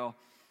say, well,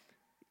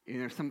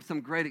 there's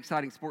some great,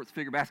 exciting sports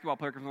figure, basketball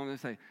player comes on, and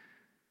they say,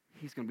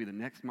 he's going to be the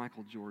next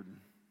Michael Jordan.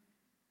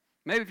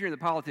 Maybe if you're in the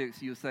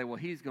politics, you'll say, well,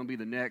 he's going to be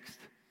the next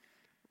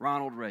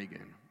Ronald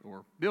Reagan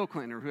or Bill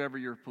Clinton or whoever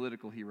your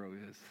political hero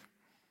is.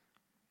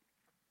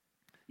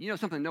 You know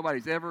something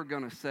nobody's ever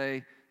going to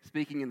say,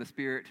 speaking in the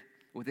Spirit,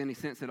 with any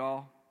sense at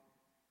all?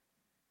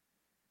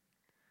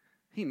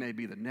 He may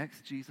be the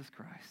next Jesus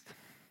Christ.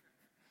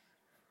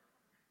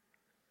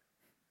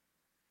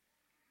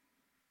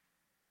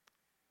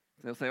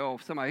 They'll say, oh,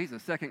 he's the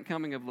second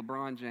coming of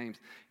LeBron James.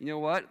 You know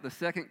what? The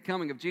second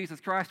coming of Jesus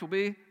Christ will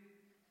be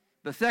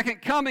the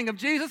second coming of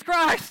Jesus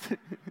Christ.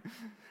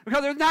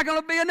 Because there's not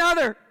going to be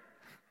another.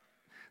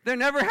 There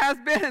never has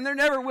been and there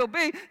never will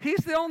be.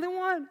 He's the only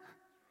one.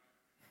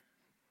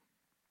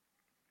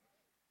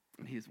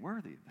 And he is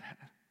worthy of that.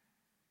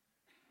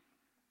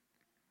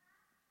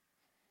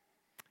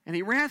 And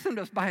he ransomed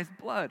us by his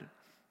blood.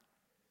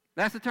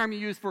 That's the term you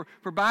use for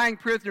buying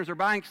prisoners or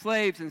buying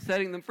slaves and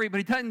setting them free. But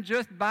he doesn't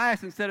just buy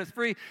us and set us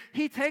free.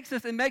 He takes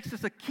us and makes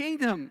us a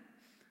kingdom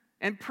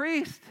and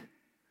priest.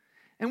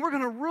 And we're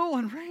going to rule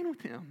and reign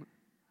with him.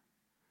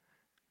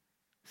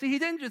 See, he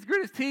didn't just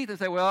grit his teeth and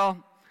say,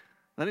 well,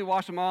 let me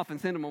wash them off and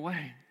send them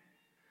away.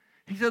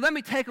 He said, let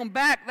me take them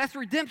back. That's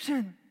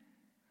redemption.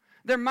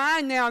 They're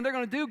mine now, and they're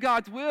going to do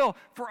God's will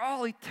for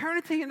all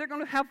eternity, and they're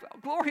going to have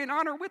glory and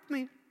honor with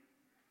me.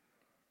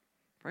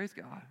 Praise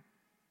God.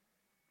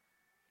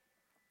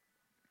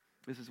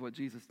 This is what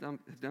Jesus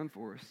has done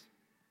for us.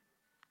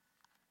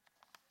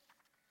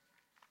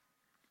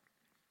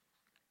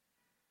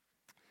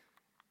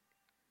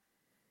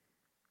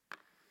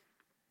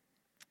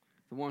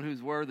 The one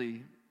who's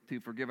worthy to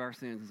forgive our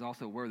sins is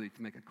also worthy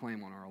to make a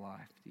claim on our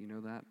life. Do you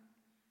know that?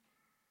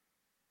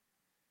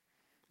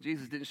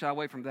 Jesus didn't shy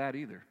away from that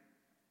either.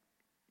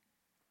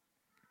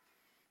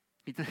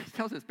 He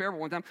tells this parable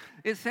one time.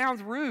 It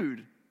sounds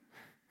rude.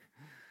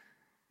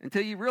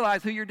 Until you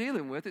realize who you're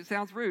dealing with, it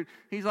sounds rude.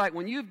 He's like,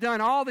 when you've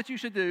done all that you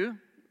should do,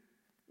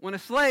 when a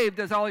slave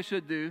does all he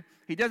should do,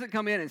 he doesn't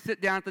come in and sit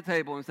down at the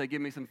table and say,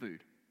 give me some food.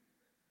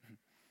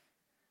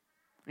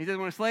 He says,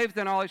 when a slave's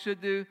done all he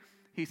should do,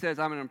 he says,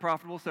 I'm an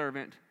unprofitable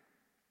servant,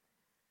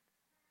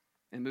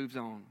 and moves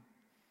on.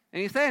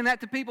 And he's saying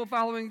that to people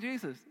following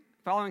Jesus,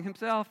 following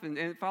himself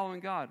and following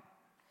God.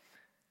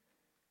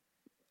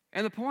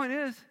 And the point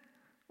is,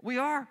 we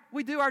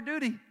do our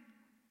duty.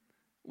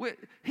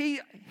 He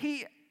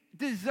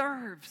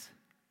deserves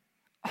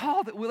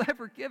all that we'll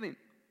ever give him.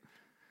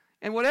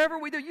 And whatever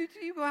we do,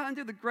 you go out and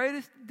do the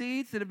greatest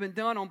deeds that have been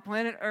done on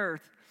planet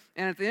Earth.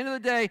 And at the end of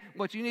the day,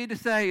 what you need to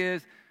say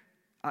is,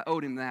 I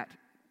owed him that.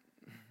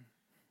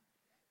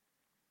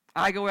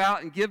 I go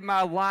out and give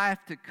my life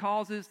to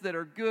causes that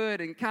are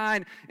good and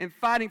kind and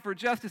fighting for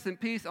justice and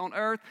peace on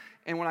earth.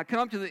 And when I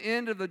come to the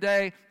end of the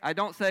day, I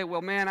don't say,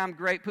 well, man, I'm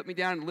great. Put me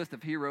down in the list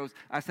of heroes.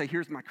 I say,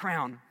 here's my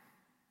crown.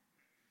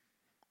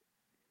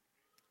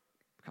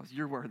 Because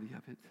you're worthy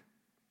of it.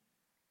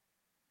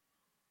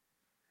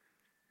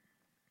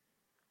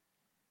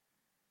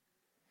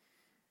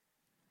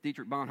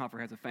 Dietrich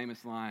Bonhoeffer has a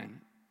famous line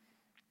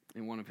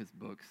in one of his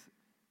books.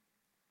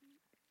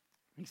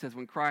 He says,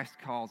 when Christ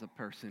calls a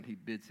person, he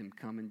bids him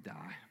come and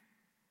die.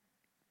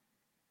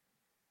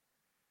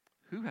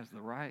 Who has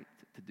the right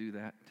to do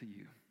that to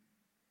you?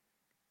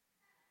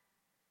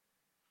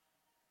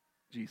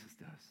 Jesus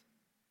does.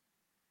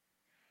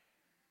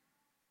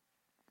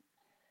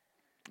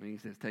 And he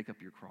says, take up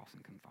your cross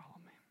and come follow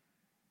me.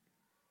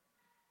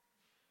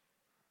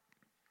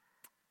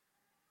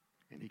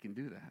 And he can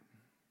do that.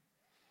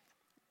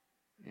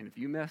 And if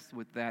you mess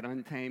with that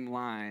untamed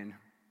line,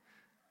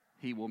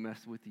 he will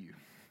mess with you.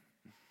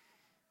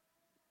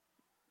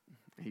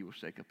 He will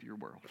shake up your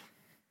world.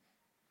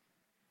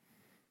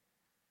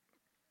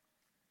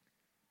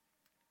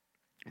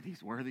 And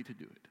he's worthy to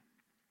do it.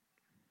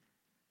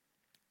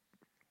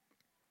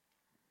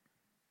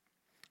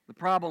 The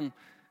problem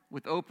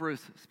with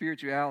Oprah's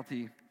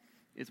spirituality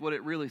is what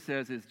it really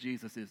says is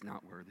Jesus is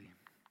not worthy.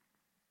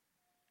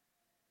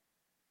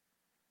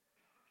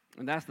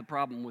 And that's the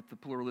problem with the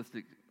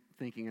pluralistic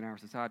thinking in our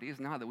society. It's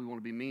not that we want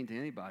to be mean to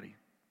anybody.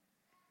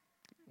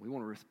 We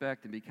want to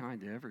respect and be kind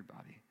to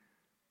everybody.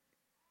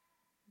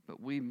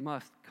 But we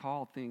must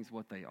call things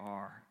what they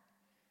are.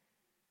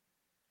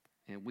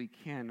 And we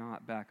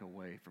cannot back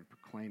away from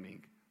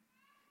proclaiming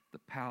the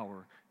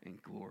power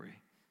and glory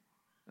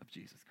of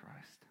Jesus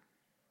Christ.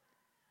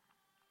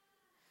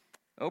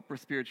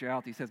 Oprah's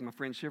spirituality says my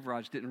friend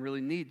Shivraj didn't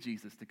really need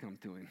Jesus to come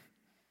to him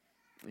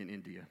in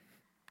India.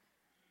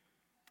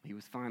 He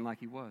was fine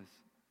like he was.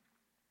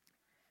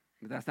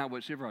 But that's not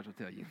what Shivraj will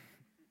tell you.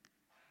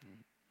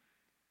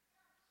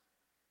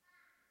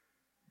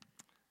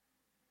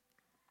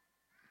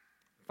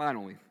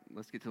 Finally,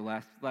 let's get to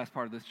the last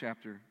part of this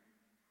chapter.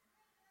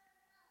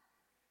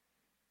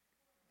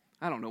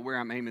 I don't know where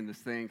I'm aiming this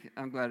thing.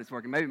 I'm glad it's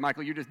working. Maybe,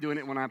 Michael, you're just doing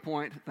it when I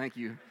point. Thank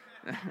you.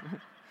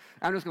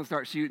 I'm just going to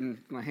start shooting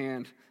my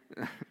hand.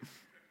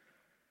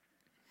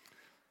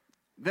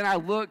 Then I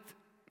looked,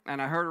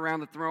 and I heard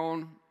around the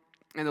throne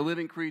and the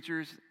living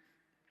creatures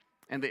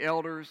and the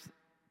elders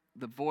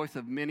the voice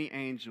of many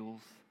angels,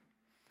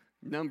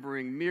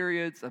 numbering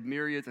myriads of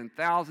myriads and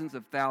thousands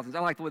of thousands. I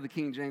like the way the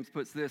King James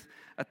puts this.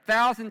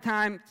 1,000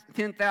 times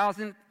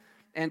 10,000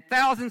 and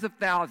thousands of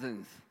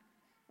thousands.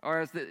 Or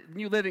as the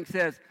New Living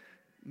says,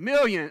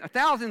 millions,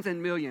 thousands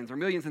and millions, or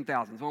millions and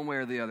thousands, one way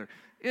or the other.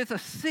 It's a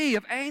sea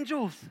of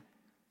angels.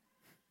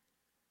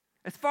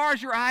 As far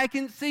as your eye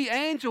can see,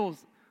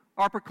 angels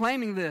are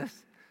proclaiming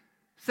this,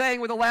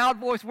 saying with a loud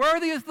voice,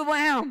 "Worthy is the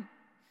Lamb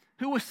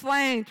who was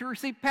slain to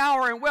receive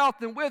power and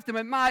wealth and wisdom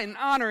and might and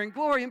honor and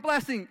glory and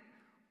blessing."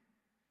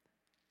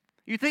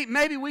 You think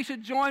maybe we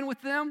should join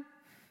with them?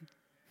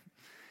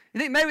 You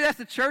think maybe that's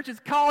the church's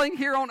calling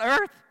here on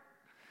earth?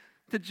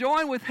 To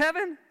join with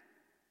heaven?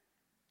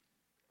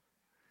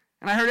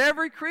 And I heard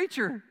every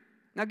creature.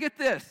 Now get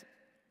this.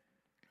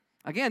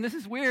 Again, this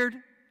is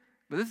weird,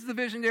 but this is a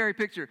visionary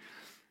picture.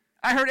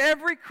 I heard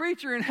every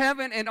creature in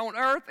heaven and on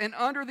earth and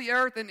under the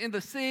earth and in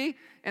the sea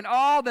and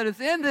all that is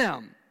in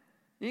them.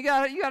 You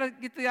gotta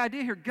get the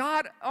idea here.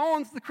 God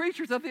owns the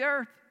creatures of the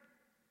earth.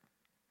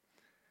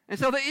 And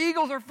so the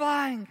eagles are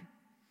flying.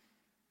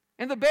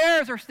 And the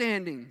bears are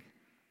standing.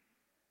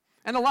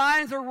 And the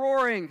lions are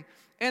roaring.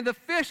 And the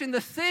fish in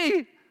the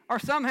sea are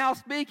somehow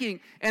speaking.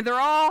 And they're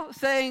all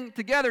saying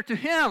together to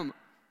him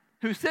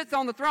who sits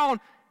on the throne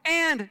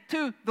and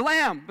to the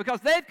Lamb,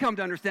 because they've come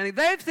to understanding.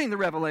 They've seen the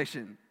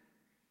revelation.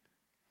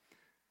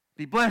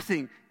 Be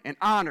blessing and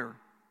honor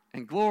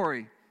and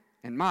glory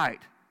and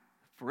might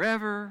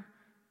forever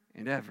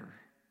and ever.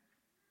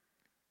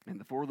 And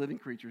the four living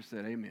creatures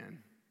said,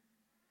 "Amen."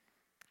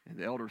 And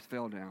the elders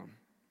fell down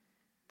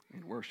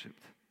and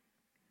worshiped.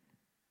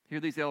 Here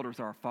these elders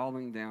are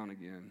falling down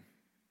again.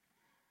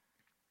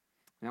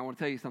 Now I want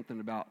to tell you something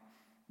about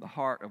the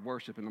heart of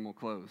worship, and I'm going to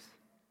close.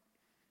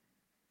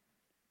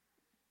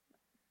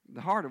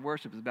 The heart of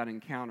worship is about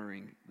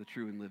encountering the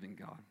true and living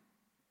God.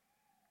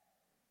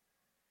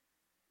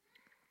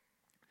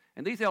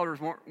 And these elders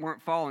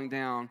weren't falling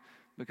down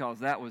because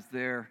that was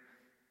their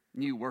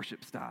new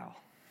worship style.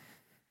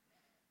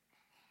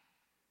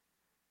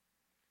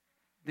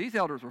 These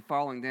elders were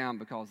falling down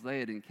because they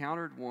had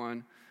encountered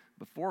one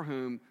before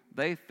whom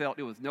they felt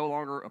it was no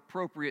longer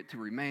appropriate to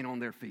remain on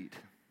their feet.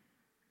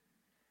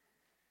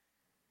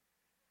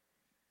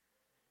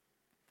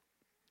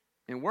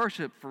 And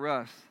worship for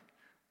us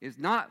is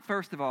not,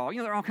 first of all,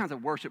 there are all kinds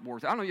of worship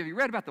wars. I don't know, have you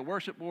read about the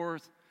worship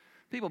wars?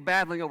 People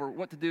battling over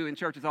what to do in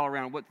churches all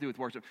around, what to do with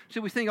worship.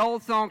 Should we sing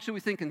old songs? Should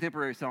we sing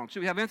contemporary songs? Should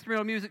we have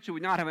instrumental music? Should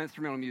we not have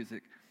instrumental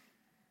music?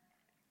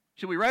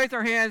 Should we raise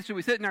our hands? Should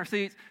we sit in our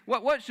seats?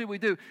 What should we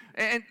do?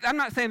 And I'm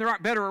not saying there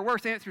aren't better or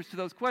worse answers to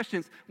those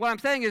questions. What I'm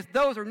saying is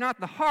those are not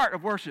the heart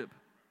of worship.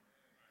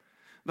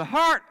 The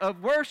heart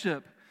of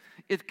worship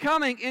is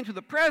coming into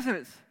the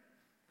presence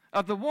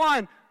of the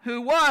one who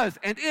was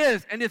and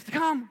is to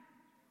come.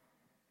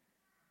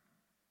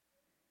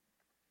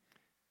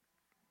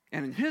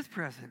 And in his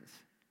presence,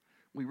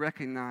 we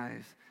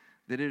recognize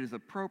that it is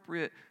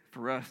appropriate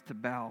for us to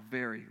bow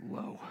very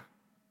low.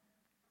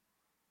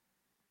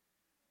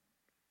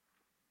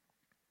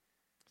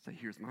 Say,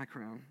 "Here's my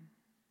crown.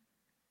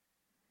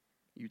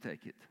 You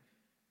take it."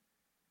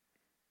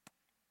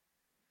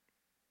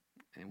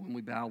 And when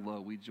we bow low,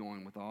 we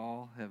join with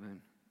all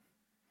heaven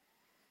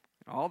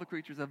and all the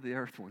creatures of the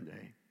earth one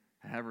day,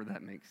 however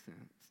that makes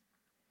sense.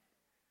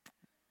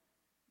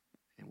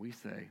 And we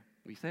say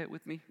it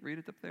with me? Read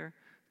it up there.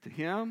 To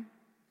him,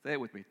 say it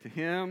with me, to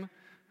him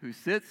who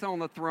sits on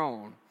the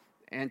throne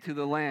and to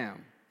the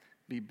Lamb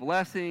be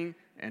blessing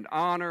and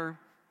honor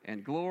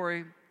and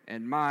glory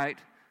and might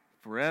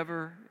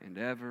forever and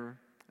ever.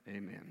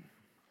 Amen.